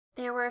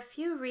There were a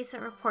few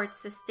recent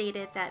reports that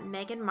stated that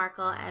Meghan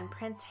Markle and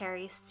Prince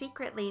Harry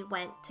secretly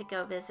went to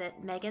go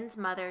visit Meghan's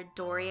mother,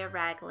 Doria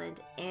Ragland,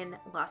 in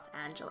Los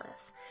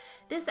Angeles.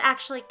 This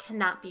actually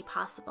cannot be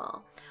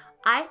possible.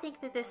 I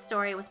think that this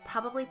story was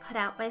probably put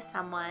out by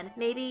someone,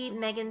 maybe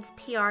Meghan's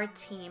PR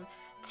team,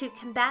 to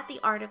combat the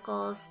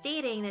articles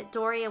stating that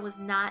Doria was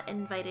not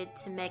invited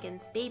to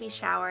Meghan's baby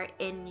shower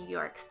in New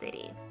York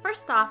City.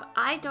 First off,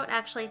 I don't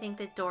actually think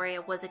that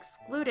Doria was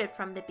excluded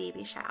from the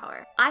baby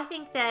shower. I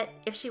think that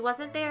if she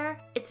wasn't there,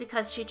 it's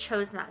because she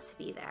chose not to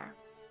be there.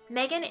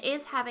 Meghan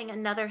is having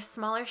another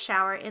smaller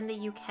shower in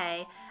the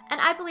UK,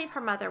 and I believe her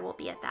mother will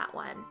be at that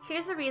one.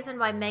 Here's the reason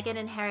why Meghan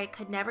and Harry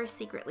could never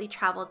secretly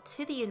travel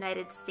to the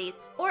United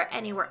States or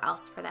anywhere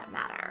else for that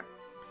matter.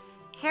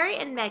 Harry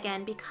and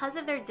Meghan, because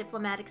of their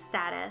diplomatic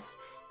status,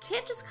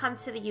 can't just come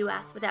to the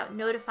US without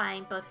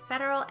notifying both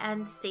federal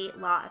and state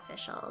law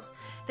officials.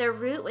 Their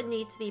route would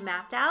need to be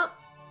mapped out.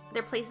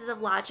 Their places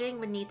of lodging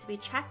would need to be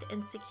checked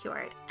and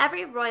secured.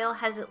 Every royal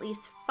has at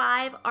least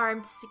 5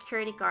 armed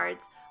security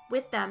guards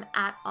with them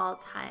at all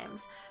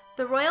times.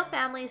 The royal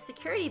family's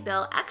security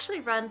bill actually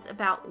runs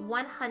about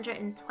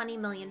 £120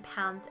 million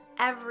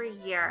every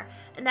year,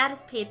 and that is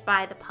paid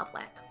by the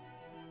public.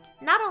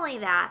 Not only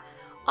that,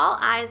 all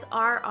eyes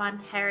are on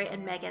Harry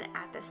and Meghan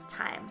at this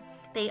time.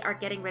 They are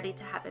getting ready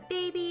to have a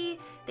baby,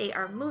 they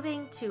are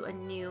moving to a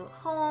new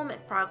home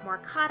at Frogmore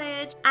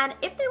Cottage, and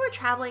if they were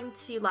traveling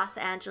to Los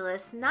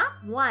Angeles not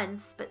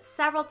once but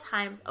several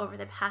times over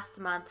the past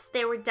months,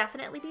 there would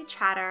definitely be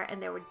chatter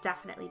and there would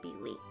definitely be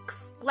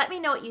leaks. Let me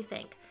know what you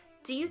think.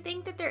 Do you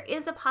think that there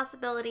is a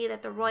possibility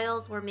that the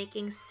royals were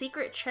making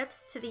secret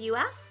trips to the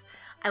US?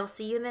 I will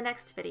see you in the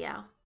next video.